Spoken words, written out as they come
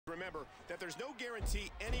remember that there's no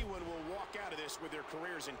guarantee anyone will walk out of this with their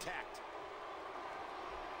careers intact.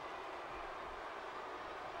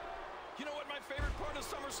 You know what my favorite part of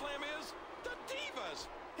SummerSlam is? The divas.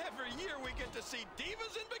 Every year we get to see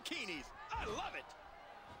divas in bikinis. I love it.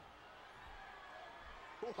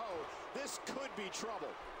 Whoa, this could be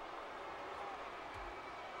trouble.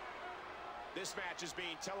 This match is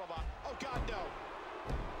being televised. Oh, God, no.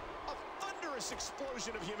 A thunderous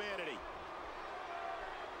explosion of humanity.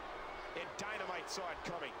 And Dynamite saw it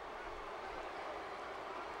coming.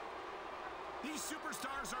 These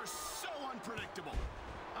superstars are so unpredictable.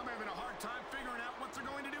 I'm having a hard time figuring out what they're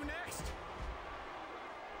going to do next.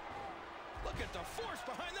 Look at the force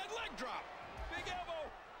behind that leg drop. Big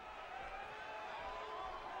elbow.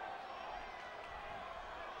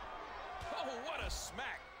 Oh, what a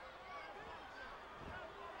smack.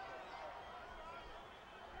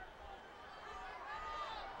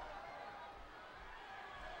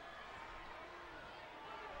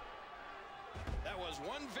 That was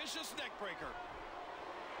one vicious neck breaker.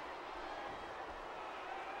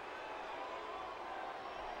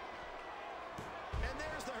 And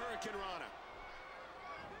there's the Hurricane Rana.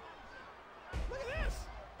 Look at this.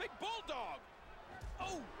 Big bulldog.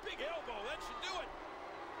 Oh, big elbow. That should do it.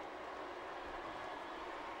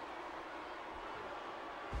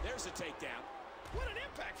 There's a takedown. What an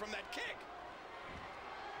impact from that kick.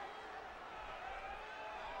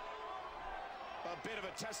 A bit of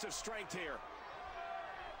a test of strength here.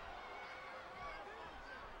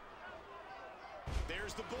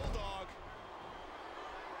 There's the bulldog.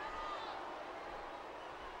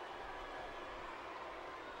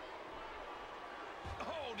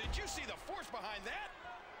 Oh, did you see the force behind that?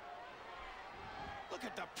 Look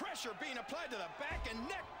at the pressure being applied to the back and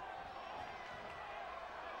neck.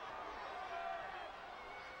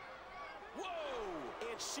 Whoa!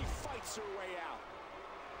 And she fights her way out.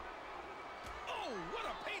 Oh, what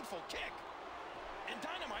a painful kick. And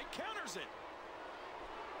Dynamite counters it.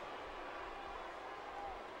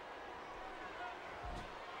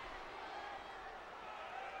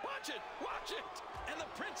 Watch it! Watch it! And the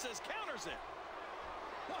Princess counters it.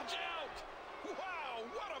 Watch out! Wow,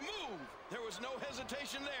 what a move! There was no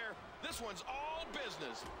hesitation there. This one's all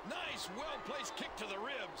business. Nice, well-placed kick to the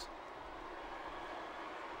ribs.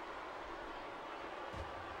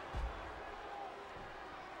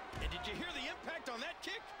 And did you hear the impact on that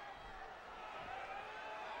kick?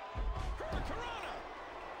 Hurricanrana!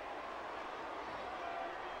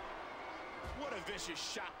 What a vicious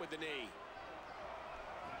shot with the knee.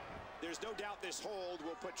 There's no doubt this hold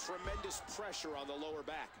will put tremendous pressure on the lower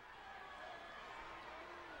back.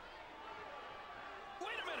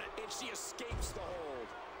 Wait a minute! And she escapes the hold.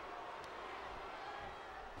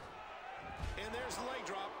 And there's the leg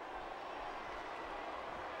drop.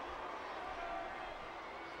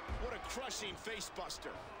 What a crushing face buster.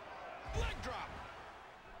 Leg drop!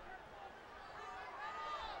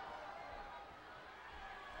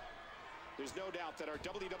 There's no doubt that our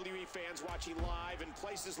WWE fans watching live in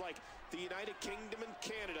places like the United Kingdom and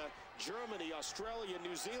Canada, Germany, Australia,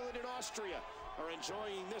 New Zealand, and Austria are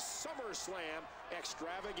enjoying this SummerSlam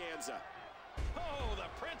extravaganza. Oh, the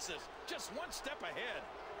Princess, just one step ahead.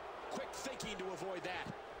 Quick thinking to avoid that.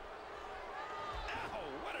 Ow,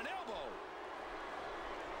 what an elbow.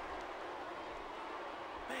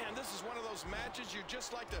 Man, this is one of those matches you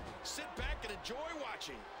just like to sit back and enjoy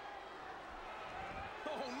watching.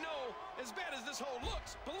 Oh, no, as bad as this hold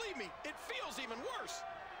looks, believe me, it feels even worse.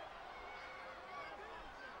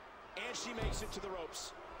 And she makes it to the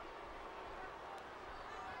ropes.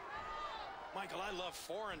 Michael, I love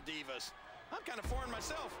foreign divas. I'm kind of foreign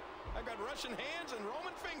myself. I've got Russian hands and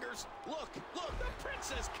Roman fingers. Look, look, the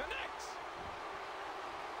Princess connects.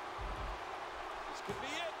 This could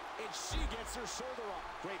be it. And she gets her shoulder up.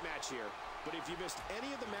 Great match here. But if you missed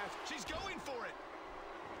any of the match, she's going for it.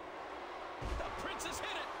 The Princess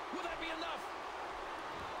hit it. Will that be enough?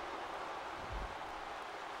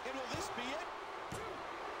 And will this be it?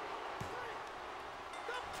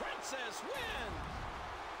 The Princess wins.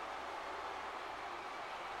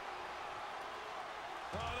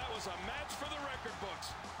 Oh, that was a match for the record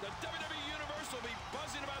books. The WWE Universe will be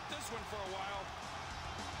buzzing about this one for a while.